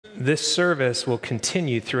this service will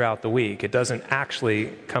continue throughout the week. It doesn't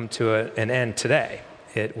actually come to an end today.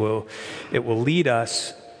 It will lead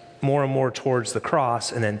us more and more towards the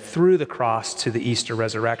cross, and then through the cross to the Easter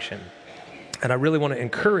resurrection. And I really want to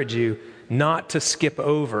encourage you not to skip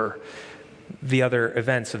over the other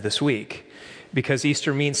events of this week, because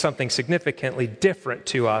Easter means something significantly different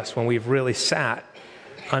to us when we've really sat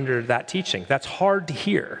under that teaching. That's hard to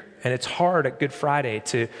hear, and it's hard at Good Friday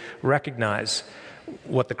to recognize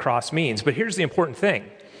what the cross means. But here's the important thing.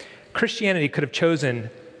 Christianity could have chosen,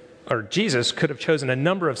 or Jesus could have chosen, a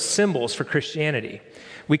number of symbols for Christianity.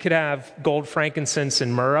 We could have gold, frankincense,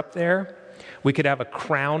 and myrrh up there. We could have a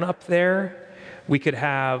crown up there. We could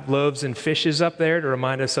have loaves and fishes up there to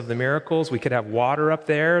remind us of the miracles. We could have water up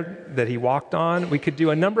there that he walked on. We could do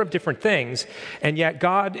a number of different things, and yet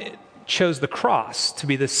God chose the cross to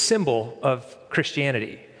be the symbol of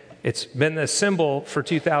Christianity. It's been the symbol for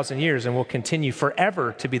 2,000 years and will continue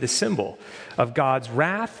forever to be the symbol of God's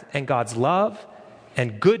wrath and God's love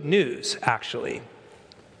and good news, actually.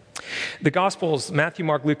 The Gospels, Matthew,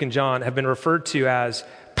 Mark, Luke, and John, have been referred to as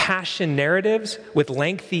passion narratives with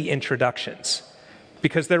lengthy introductions.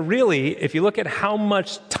 Because they're really, if you look at how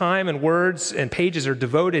much time and words and pages are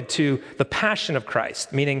devoted to the passion of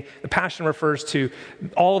Christ, meaning the passion refers to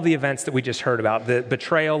all of the events that we just heard about, the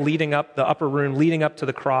betrayal leading up, the upper room leading up to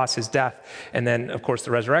the cross, his death, and then, of course, the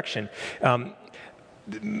resurrection.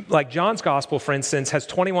 Like John's gospel, for instance, has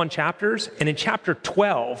 21 chapters, and in chapter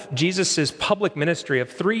 12, Jesus' public ministry of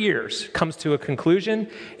 3 years comes to a conclusion,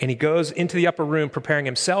 and he goes into the upper room preparing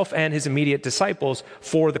himself and his immediate disciples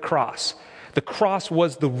for the cross. The cross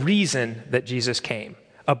was the reason that Jesus came,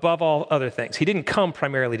 above all other things. He didn't come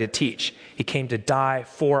primarily to teach. He came to die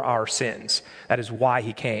for our sins. That is why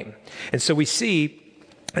he came. And so we see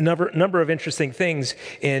a number of interesting things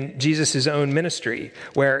in Jesus' own ministry,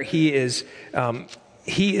 where he is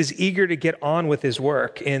eager to get on with his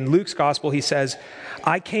work. In Luke's gospel, he says,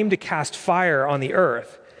 "I came to cast fire on the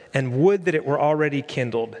earth, and would that it were already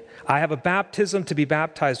kindled. I have a baptism to be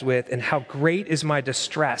baptized with, and how great is my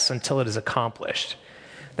distress until it is accomplished."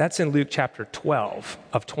 That's in Luke chapter 12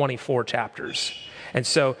 of 24 chapters. And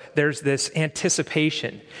so there's this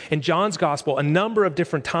anticipation. In John's gospel, a number of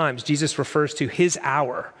different times, Jesus refers to his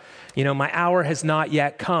hour. You know, my hour has not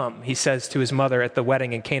yet come, he says to his mother at the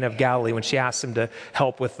wedding in Cana of Galilee when she asks him to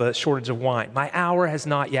help with the shortage of wine. My hour has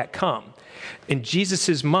not yet come. In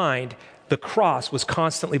Jesus' mind, the cross was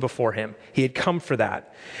constantly before him. He had come for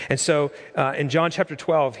that. And so in John chapter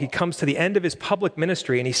 12, he comes to the end of his public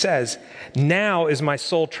ministry and he says, "Now is my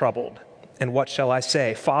soul troubled. And what shall I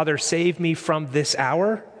say? Father, save me from this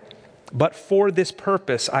hour. But for this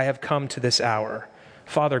purpose I have come to this hour.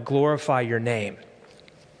 Father, glorify your name."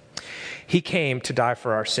 He came to die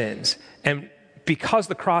for our sins. And because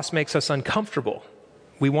the cross makes us uncomfortable,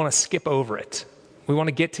 we want to skip over it. We want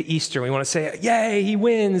to get to Easter. We want to say, yay, he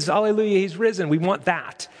wins. Hallelujah, he's risen. We want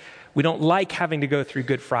that. We don't like having to go through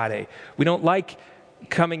Good Friday. We don't like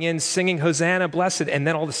coming in singing Hosanna, blessed, and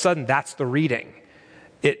then all of a sudden that's the reading.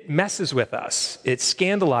 It messes with us. It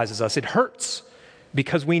scandalizes us. It hurts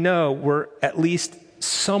because we know we're at least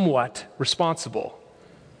somewhat responsible.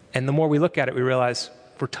 And the more we look at it, we realize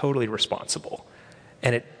we're totally responsible.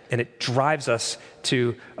 And it drives us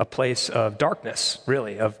to a place of darkness,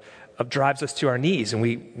 really, of drives us to our knees, and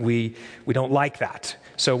we don't like that.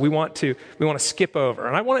 So we want to skip over.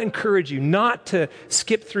 And I want to encourage you not to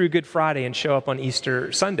skip through Good Friday and show up on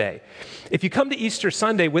Easter Sunday. If you come to Easter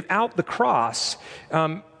Sunday without the cross,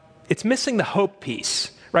 it's missing the hope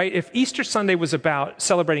piece, right? If Easter Sunday was about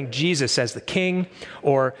celebrating Jesus as the King,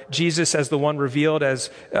 or Jesus as the one revealed as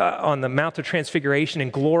on the Mount of Transfiguration in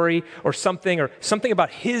glory, or something about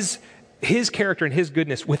his character and his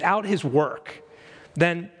goodness without his work,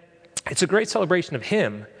 then it's a great celebration of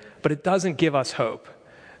him, but it doesn't give us hope.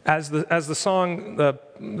 As the song,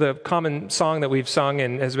 the common song that we've sung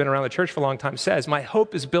and has been around the church for a long time says, my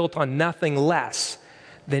hope is built on nothing less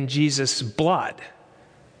than Jesus' blood,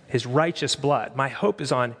 his righteous blood. My hope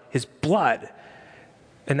is on his blood,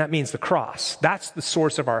 and that means the cross. That's the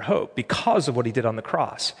source of our hope because of what he did on the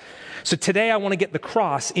cross. So today I want to get the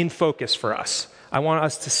cross in focus for us. I want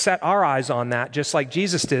us to set our eyes on that just like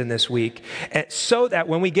Jesus did in this week, and so that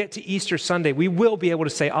when we get to Easter Sunday, we will be able to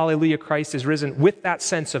say, Alleluia, Christ is risen, with that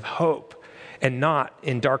sense of hope and not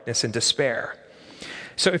in darkness and despair.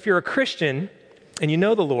 So if you're a Christian and you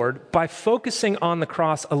know the Lord, by focusing on the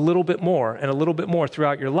cross a little bit more and a little bit more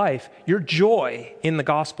throughout your life, your joy in the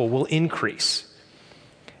gospel will increase.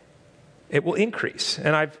 it will increase.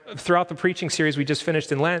 And throughout the preaching series we just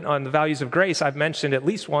finished in Lent on the values of grace, I've mentioned at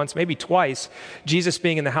least once, maybe twice, Jesus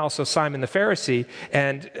being in the house of Simon the Pharisee,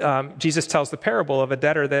 and Jesus tells the parable of a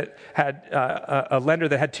debtor that had, a lender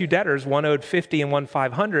that had two debtors, one owed 50 and one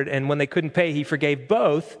 500, and when they couldn't pay, he forgave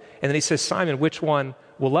both, and then he says, Simon, which one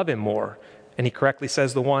will love him more? And he correctly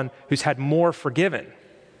says the one who's had more forgiven.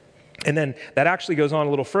 And then that actually goes on a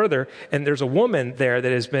little further, and there's a woman there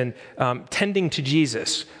that has been tending to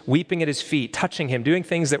Jesus, weeping at his feet, touching him, doing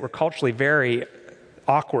things that were culturally very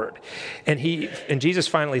awkward. And Jesus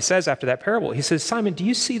finally says after that parable, he says, Simon, do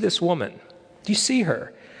you see this woman? Do you see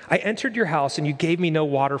her? I entered your house and you gave me no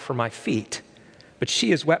water for my feet, but she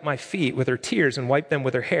has wet my feet with her tears and wiped them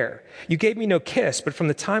with her hair. You gave me no kiss, but from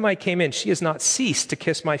the time I came in, she has not ceased to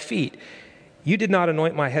kiss my feet. You did not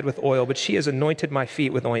anoint my head with oil, but she has anointed my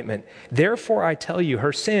feet with ointment. Therefore, I tell you,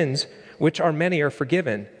 her sins, which are many, are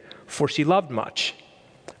forgiven, for she loved much.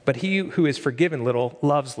 But he who is forgiven little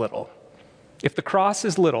loves little. If the cross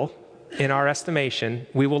is little, in our estimation,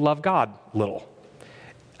 we will love God little.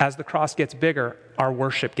 As the cross gets bigger, our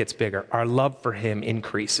worship gets bigger. Our love for him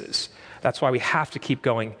increases. That's why we have to keep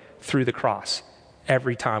going through the cross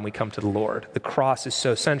every time we come to the Lord. The cross is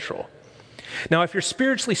so central. Now, if you're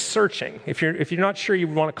spiritually searching, if you're not sure you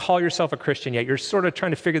want to call yourself a Christian yet, you're sort of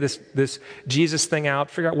trying to figure this Jesus thing out,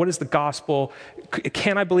 figure out what is the gospel,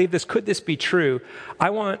 can I believe this, could this be true? I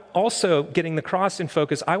want also, getting the cross in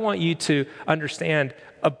focus, I want you to understand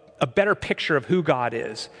a better picture of who God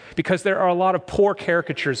is, because there are a lot of poor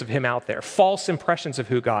caricatures of him out there, false impressions of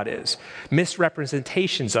who God is,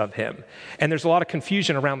 misrepresentations of him, and there's a lot of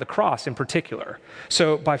confusion around the cross in particular.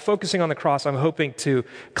 So by focusing on the cross, I'm hoping to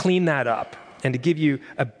clean that up and to give you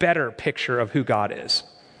a better picture of who God is.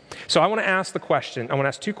 So I want to ask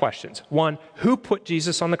two questions. One, who put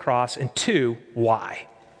Jesus on the cross? And two, why?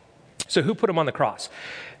 So who put him on the cross?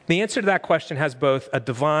 The answer to that question has both a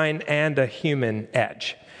divine and a human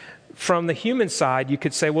edge. From the human side, you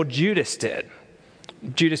could say, well, Judas did.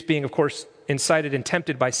 Judas being, of course, incited and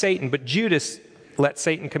tempted by Satan, but Judas let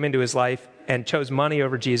Satan come into his life and chose money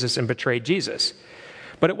over Jesus and betrayed Jesus.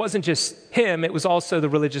 But it wasn't just him, it was also the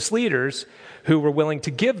religious leaders who were willing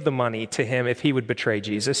to give the money to him if he would betray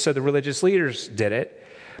Jesus. So the religious leaders did it.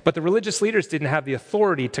 But the religious leaders didn't have the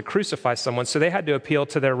authority to crucify someone, so they had to appeal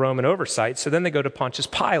to their Roman oversight. So then they go to Pontius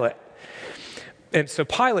Pilate. And so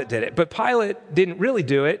Pilate did it. But Pilate didn't really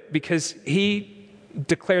do it because he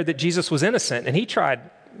declared that Jesus was innocent, and he tried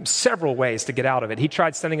several ways to get out of it. He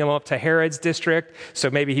tried sending him up to Herod's district, so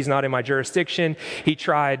maybe he's not in my jurisdiction. He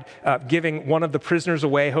tried giving one of the prisoners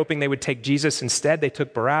away, hoping they would take Jesus instead. They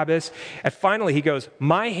took Barabbas. And finally he goes,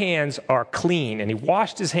 my hands are clean. And he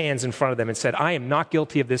washed his hands in front of them and said, I am not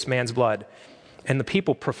guilty of this man's blood. And the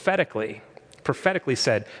people prophetically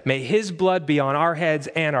said, may his blood be on our heads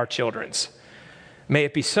and our children's. May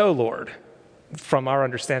it be so, Lord, from our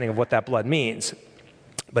understanding of what that blood means.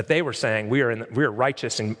 But they were saying, we are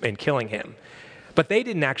righteous in killing him. But they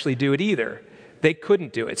didn't actually do it either. They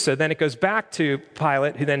couldn't do it. So then it goes back to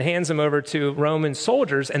Pilate, who then hands him over to Roman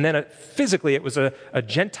soldiers, and then physically it was a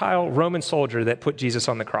Gentile Roman soldier that put Jesus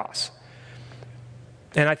on the cross.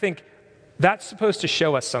 And I think that's supposed to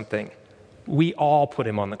show us something. We all put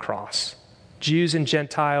him on the cross. Jews and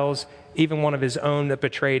Gentiles, even one of his own that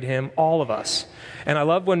betrayed him, all of us. And I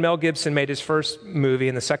love when Mel Gibson made his first movie,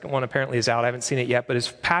 and the second one apparently is out, I haven't seen it yet, but his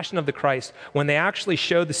Passion of the Christ, when they actually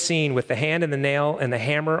show the scene with the hand and the nail and the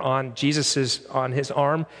hammer on on his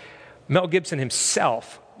arm, Mel Gibson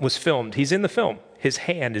himself was filmed. He's in the film. His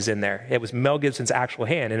hand is in there. It was Mel Gibson's actual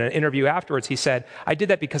hand. In an interview afterwards, he said, I did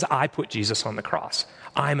that because I put Jesus on the cross.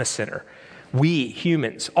 I'm a sinner. We,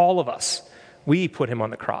 humans, all of us, we put him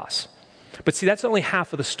on the cross. But see, that's only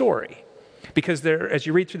half of the story, because as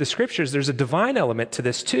you read through the scriptures, there's a divine element to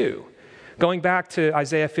this too. Going back to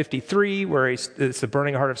Isaiah 53, where it's the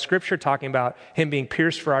burning heart of Scripture, talking about him being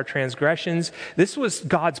pierced for our transgressions. This was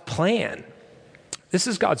God's plan. This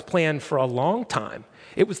is God's plan for a long time.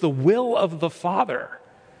 It was the will of the Father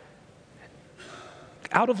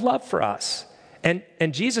out of love for us. And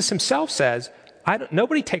Jesus himself says,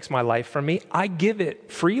 nobody takes my life from me. I give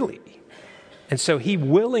it freely. And so he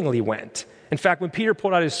willingly went. In fact, when Peter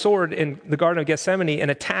pulled out his sword in the Garden of Gethsemane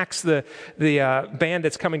and attacks the band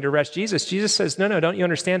that's coming to arrest Jesus, Jesus says, no, don't you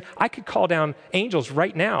understand? I could call down angels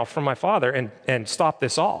right now from my Father and stop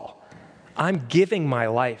this all. I'm giving my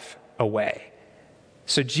life away.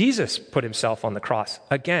 So Jesus put himself on the cross,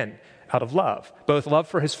 again, out of love. Both love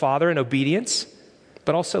for his Father and obedience,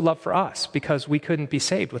 but also love for us, because we couldn't be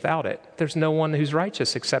saved without it. There's no one who's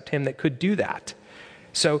righteous except him that could do that.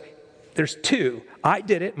 So there's two. I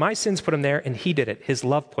did it. My sins put him there, and he did it. His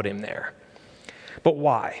love put him there. But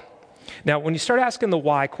why? Now, when you start asking the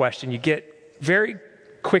why question, you get very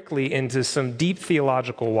quickly into some deep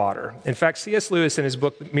theological water. In fact, C.S. Lewis in his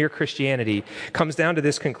book, Mere Christianity, comes down to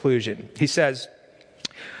this conclusion. He says,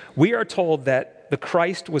 "We are told that the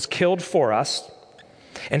Christ was killed for us,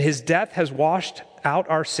 and his death has washed out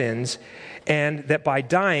our sins, and that by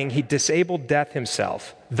dying, he disabled death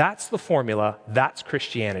himself. That's the formula. That's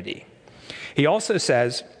Christianity." He also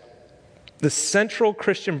says, the central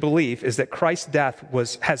Christian belief is that Christ's death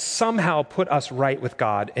has somehow put us right with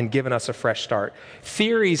God and given us a fresh start.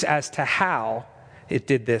 Theories as to how it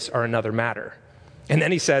did this are another matter. And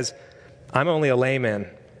then he says, I'm only a layman,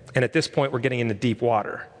 and at this point we're getting into deep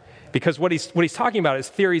water. Because what he's talking about is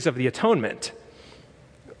theories of the atonement.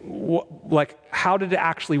 Like, how did it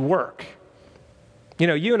actually work? You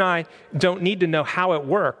know, you and I don't need to know how it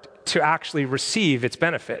worked to actually receive its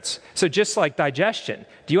benefits. So just like digestion,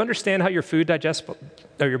 do you understand how your food digests,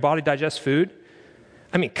 or your body digests food?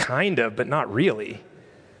 I mean, kind of, but not really.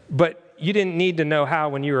 But you didn't need to know how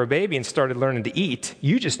when you were a baby and started learning to eat.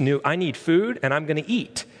 You just knew, I need food and I'm going to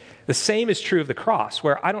eat. The same is true of the cross,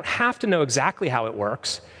 where I don't have to know exactly how it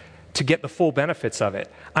works to get the full benefits of it.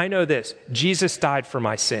 I know this: Jesus died for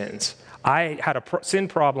my sins. I had a sin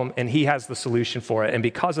problem, and he has the solution for it. And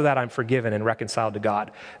because of that, I'm forgiven and reconciled to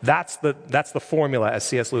God. That's the formula, as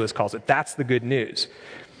C.S. Lewis calls it. That's the good news.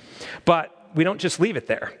 But we don't just leave it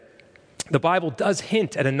there. The Bible does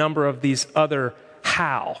hint at a number of these other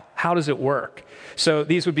how. How does it work? So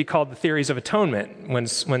these would be called the theories of atonement.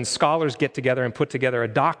 When scholars get together and put together a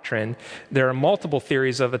doctrine, there are multiple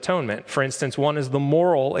theories of atonement. For instance, one is the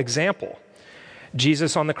moral example.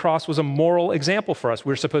 Jesus on the cross was a moral example for us.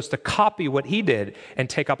 We're supposed to copy what he did and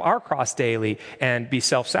take up our cross daily and be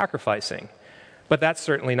self-sacrificing. But that's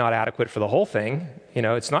certainly not adequate for the whole thing. You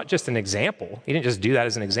know, it's not just an example. He didn't just do that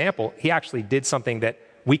as an example. He actually did something that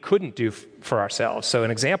we couldn't do for ourselves. So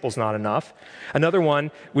an example's not enough. Another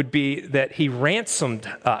one would be that he ransomed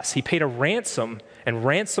us. He paid a ransom and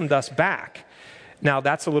ransomed us back. Now,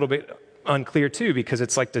 that's a little bit unclear too, because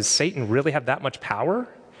it's like, does Satan really have that much power?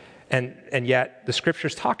 And yet the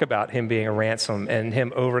scriptures talk about him being a ransom and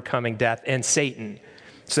him overcoming death and Satan.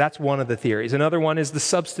 So that's one of the theories. Another one is the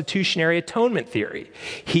substitutionary atonement theory.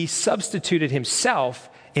 He substituted himself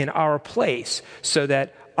in our place so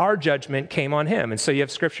that our judgment came on him. And so you have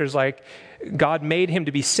scriptures like, God made him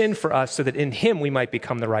to be sin for us so that in him we might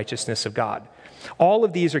become the righteousness of God. All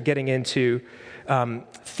of these are getting into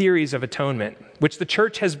theories of atonement, which the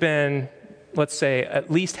church has been, let's say, at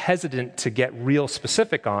least hesitant to get real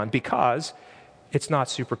specific on because it's not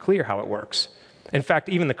super clear how it works. In fact,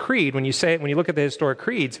 even the creed, when you look at the historic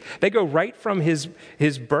creeds, they go right from his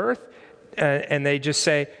birth and they just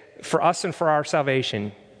say, for us and for our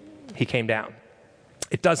salvation, he came down.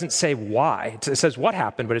 It doesn't say why. It says what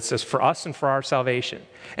happened, but it says for us and for our salvation.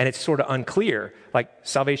 And it's sort of unclear, like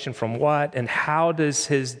salvation from what and how does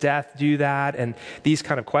his death do that, and these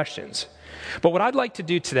kind of questions. But what I'd like to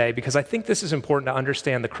do today, because I think this is important to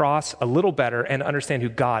understand the cross a little better and understand who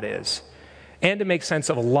God is, and to make sense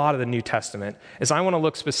of a lot of the New Testament, is I want to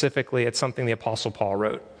look specifically at something the Apostle Paul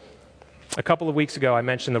wrote. A couple of weeks ago, I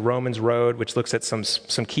mentioned the Romans Road, which looks at some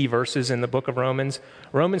key verses in the book of Romans.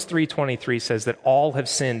 Romans 3:23 says that all have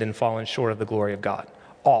sinned and fallen short of the glory of God.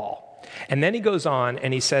 All. And then he goes on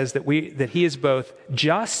and he says that he is both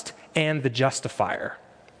just and the justifier.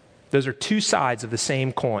 Those are two sides of the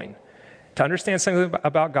same coin. To understand something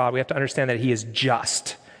about God, we have to understand that he is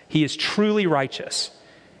just. He is truly righteous.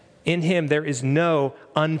 In him, there is no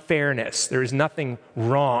unfairness. There is nothing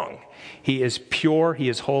wrong. He is pure. He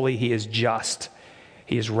is holy. He is just.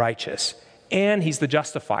 He is righteous. And he's the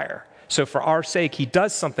justifier. So for our sake, he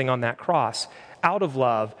does something on that cross out of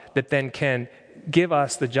love that then can give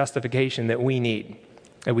us the justification that we need,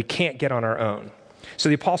 that we can't get on our own. So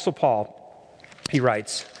the Apostle Paul, he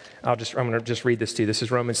writes, I'm going to just read this to you. This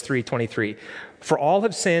is Romans 3:23. For all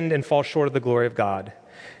have sinned and fall short of the glory of God.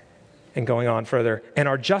 And going on further, and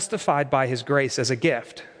are justified by his grace as a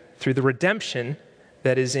gift through the redemption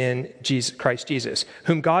that is in Christ Jesus,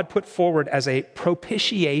 whom God put forward as a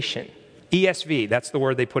propitiation. ESV, that's the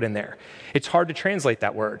word they put in there. It's hard to translate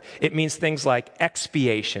that word. It means things like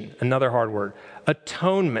expiation, another hard word,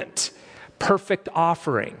 atonement, perfect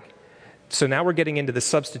offering. So now we're getting into the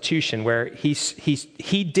substitution where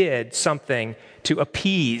he did something to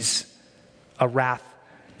appease a wrath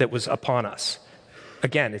that was upon us.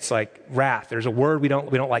 Again, it's like wrath. There's a word we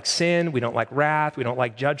don't like sin, we don't like wrath, we don't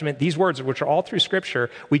like judgment. These words, which are all through Scripture,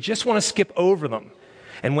 we just want to skip over them.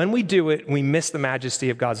 And when we do it, we miss the majesty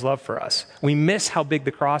of God's love for us. We miss how big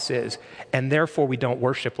the cross is, and therefore we don't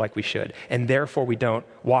worship like we should, and therefore we don't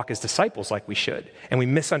walk as disciples like we should, and we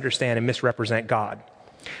misunderstand and misrepresent God.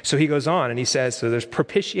 So he goes on and he says, so there's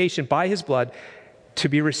propitiation by his blood to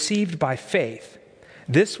be received by faith.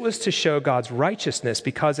 This was to show God's righteousness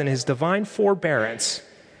because in his divine forbearance,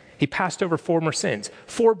 he passed over former sins.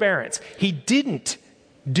 Forbearance. He didn't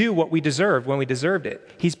do what we deserved when we deserved it.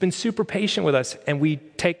 He's been super patient with us, and we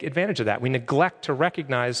take advantage of that. We neglect to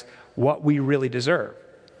recognize what we really deserve.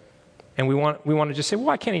 And we want to just say, well,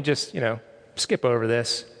 why can't he just, skip over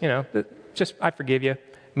this? Just, I forgive you,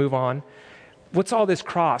 move on. What's all this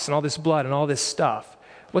cross and all this blood and all this stuff?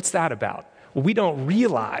 What's that about? Well, we don't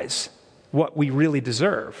realize what we really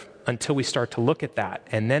deserve until we start to look at that.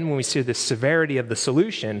 And then when we see the severity of the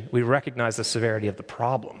solution, we recognize the severity of the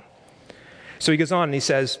problem. So he goes on and he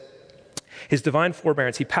says, his divine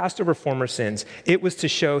forbearance, he passed over former sins. It was to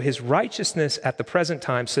show his righteousness at the present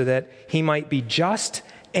time so that he might be just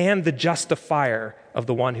and the justifier of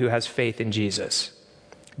the one who has faith in Jesus.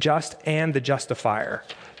 Just and the justifier.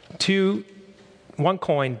 One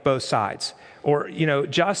coin, both sides. Or,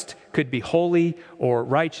 just could be holy or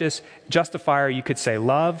righteous. Justifier, you could say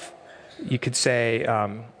love. You could say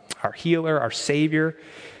our healer, our savior.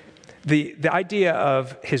 The idea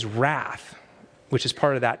of his wrath, which is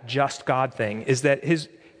part of that just God thing, is that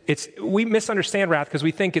we misunderstand wrath because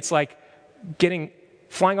we think it's like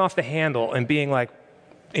flying off the handle and being like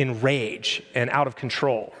in rage and out of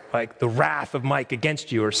control, like the wrath of Mike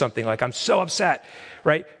against you or something, like I'm so upset,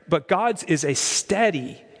 right? But God's is a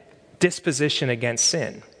steady disposition against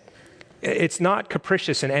sin. It's not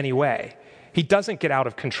capricious in any way. He doesn't get out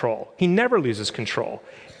of control. He never loses control,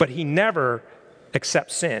 but he never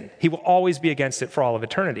accepts sin. He will always be against it for all of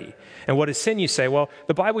eternity. And what is sin, you say? Well,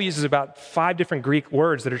 the Bible uses about 5 different Greek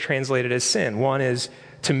words that are translated as sin. One is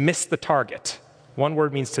to miss the target. One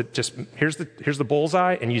word means to just, here's the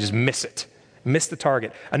bullseye, and you just miss it. Miss the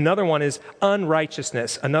target. Another one is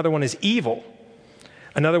unrighteousness. Another one is evil.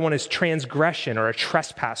 Another one is transgression or a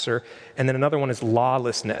trespasser. And then another one is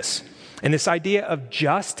lawlessness. And this idea of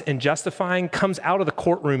just and justifying comes out of the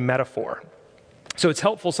courtroom metaphor. So it's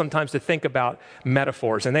helpful sometimes to think about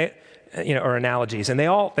metaphors and or analogies, and they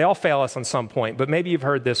all fail us on some point, but maybe you've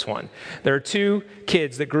heard this one. There are 2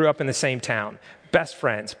 kids that grew up in the same town, best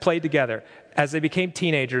friends, played together. As they became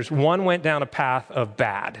teenagers, one went down a path of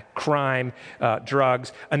bad, crime,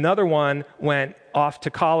 drugs. Another one went off to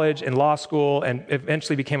college and law school and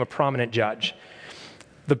eventually became a prominent judge.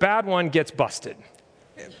 The bad one gets busted.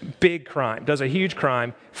 Big crime, does a huge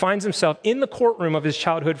crime, finds himself in the courtroom of his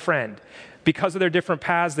childhood friend. Because of their different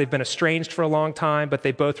paths, they've been estranged for a long time, but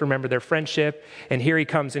they both remember their friendship. And here he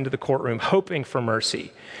comes into the courtroom hoping for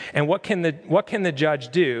mercy. And what can the judge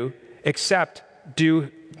do except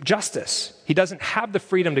do justice? He doesn't have the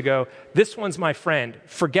freedom to go, this one's my friend,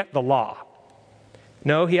 forget the law.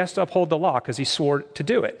 No, he has to uphold the law because he swore to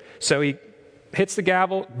do it. So he hits the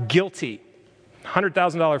gavel, guilty,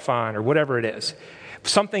 $100,000 fine or whatever it is.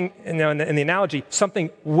 Something, in the analogy, something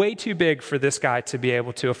way too big for this guy to be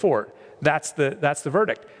able to afford. That's the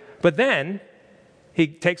verdict. But then he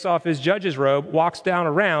takes off his judge's robe, walks down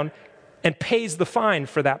around, and pays the fine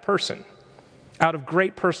for that person out of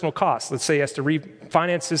great personal costs. Let's say he has to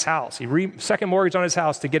refinance his house. Second mortgage on his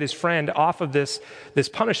house to get his friend off of this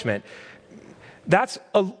punishment. That's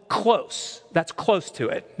close. That's close to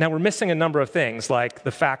it. Now, we're missing a number of things, like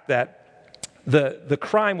the fact that the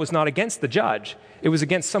crime was not against the judge. It was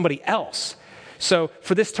against somebody else. So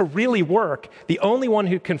for this to really work, the only one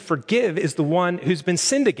who can forgive is the one who's been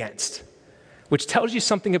sinned against, which tells you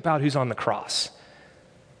something about who's on the cross.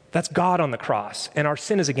 That's God on the cross, and our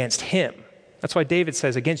sin is against him. That's why David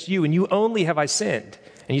says, against you, and you only have I sinned.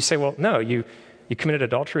 And you say, well, no, you committed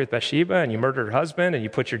adultery with Bathsheba, and you murdered her husband, and you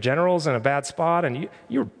put your generals in a bad spot, and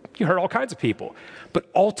you hurt all kinds of people. But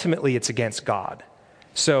ultimately, it's against God.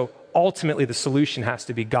 So ultimately, the solution has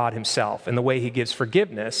to be God himself, and the way he gives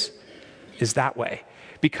forgiveness is that way.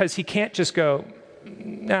 Because he can't just go,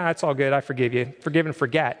 nah, it's all good, I forgive you, forgive and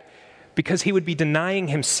forget. Because he would be denying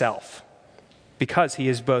himself. Because he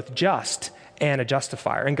is both just and a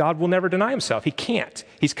justifier. And God will never deny himself. He can't.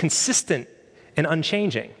 He's consistent and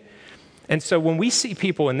unchanging. And so when we see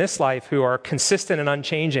people in this life who are consistent and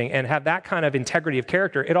unchanging and have that kind of integrity of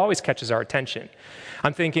character, it always catches our attention.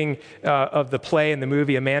 I'm thinking of the play and the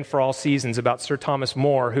movie A Man for All Seasons about Sir Thomas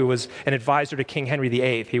More, who was an advisor to King Henry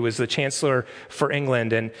VIII. He was the chancellor for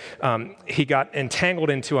England, and he got entangled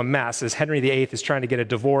into a mess as Henry VIII is trying to get a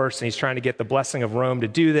divorce, and he's trying to get the blessing of Rome to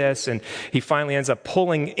do this, and he finally ends up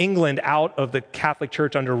pulling England out of the Catholic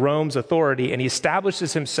Church under Rome's authority, and he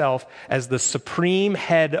establishes himself as the supreme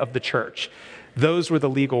head of the church. Those were the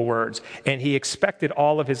legal words. And he expected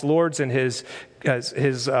all of his lords and his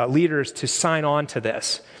leaders to sign on to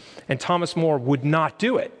this. And Thomas More would not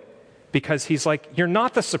do it because he's like, you're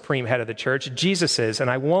not the supreme head of the church. Jesus is, and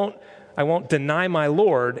I won't deny my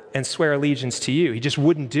Lord and swear allegiance to you. He just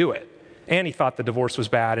wouldn't do it. And he thought the divorce was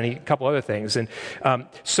bad and a couple other things. And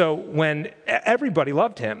so when everybody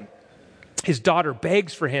loved him, his daughter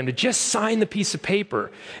begs for him to just sign the piece of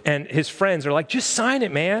paper. And his friends are like, just sign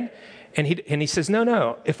it, man. And he says,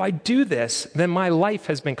 no, if I do this, then my life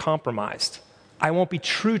has been compromised. I won't be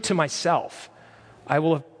true to myself. I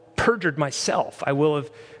will have perjured myself. I will have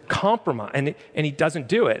compromised. And he doesn't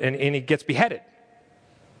do it, and he gets beheaded.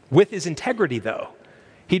 With his integrity, though.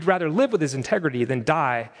 He'd rather live with his integrity than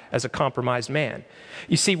die as a compromised man.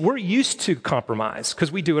 You see, we're used to compromise because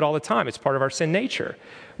we do it all the time. It's part of our sin nature.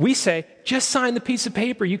 We say, just sign the piece of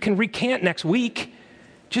paper. You can recant next week.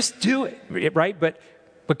 Just do it, right? But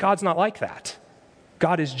God's not like that.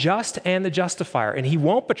 God is just and the justifier, and he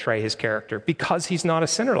won't betray his character because he's not a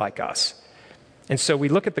sinner like us. And so we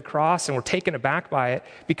look at the cross and we're taken aback by it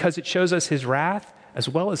because it shows us his wrath as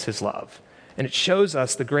well as his love. And it shows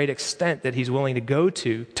us the great extent that he's willing to go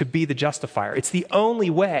to be the justifier. It's the only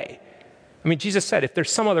way. I mean, Jesus said, if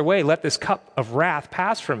there's some other way, let this cup of wrath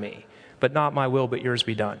pass from me, but not my will, but yours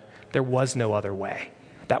be done. There was no other way.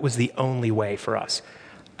 That was the only way for us.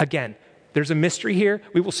 Again, there's a mystery here.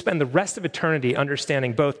 We will spend the rest of eternity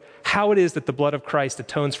understanding both how it is that the blood of Christ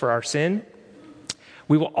atones for our sin.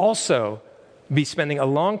 We will also be spending a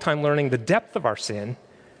long time learning the depth of our sin,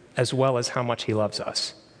 as well as how much he loves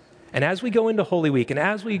us. And as we go into Holy Week, and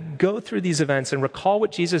as we go through these events and recall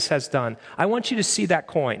what Jesus has done, I want you to see that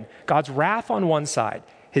coin. God's wrath on one side,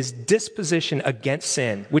 his disposition against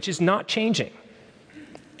sin, which is not changing,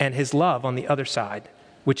 and his love on the other side,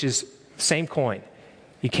 which is the same coin.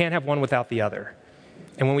 You can't have one without the other.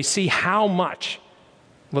 And when we see how much,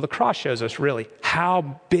 well, the cross shows us really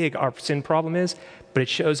how big our sin problem is, but it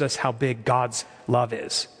shows us how big God's love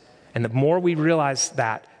is. And the more we realize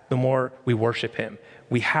that, the more we worship him.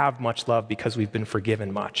 We have much love because we've been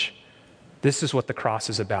forgiven much. This is what the cross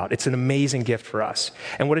is about. It's an amazing gift for us.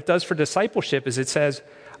 And what it does for discipleship is it says,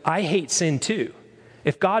 I hate sin too.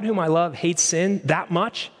 If God, whom I love, hates sin that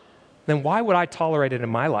much, then why would I tolerate it in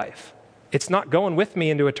my life? It's not going with me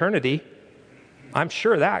into eternity. I'm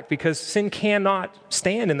sure of that, because sin cannot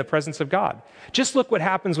stand in the presence of God. Just look what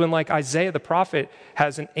happens when, like, Isaiah the prophet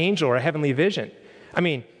has an angel or a heavenly vision. I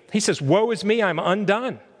mean, he says, woe is me, I'm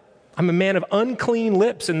undone. I'm a man of unclean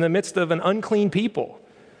lips in the midst of an unclean people.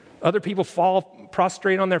 Other people fall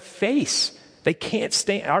prostrate on their face. They can't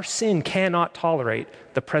stand. Our sin cannot tolerate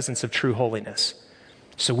the presence of true holiness.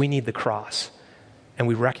 So we need the cross. And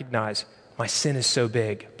we recognize my sin is so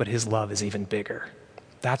big, but his love is even bigger.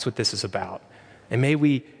 That's what this is about. And may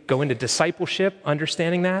we go into discipleship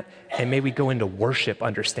understanding that, and may we go into worship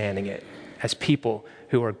understanding it as people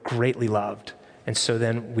who are greatly loved. And so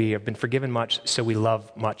then we have been forgiven much, so we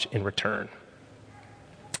love much in return.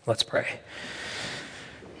 Let's pray.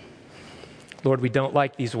 Lord, we don't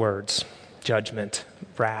like these words, judgment,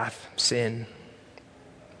 wrath, sin.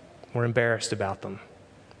 We're embarrassed about them.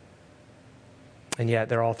 And yet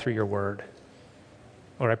they're all through your word.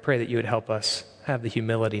 Lord, I pray that you would help us have the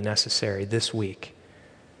humility necessary this week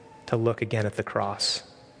to look again at the cross,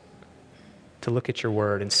 to look at your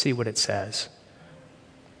word and see what it says.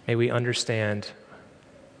 May we understand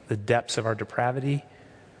the depths of our depravity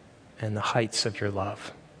and the heights of your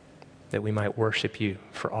love, that we might worship you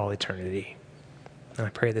for all eternity. And I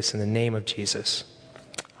pray this in the name of Jesus.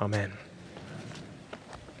 Amen.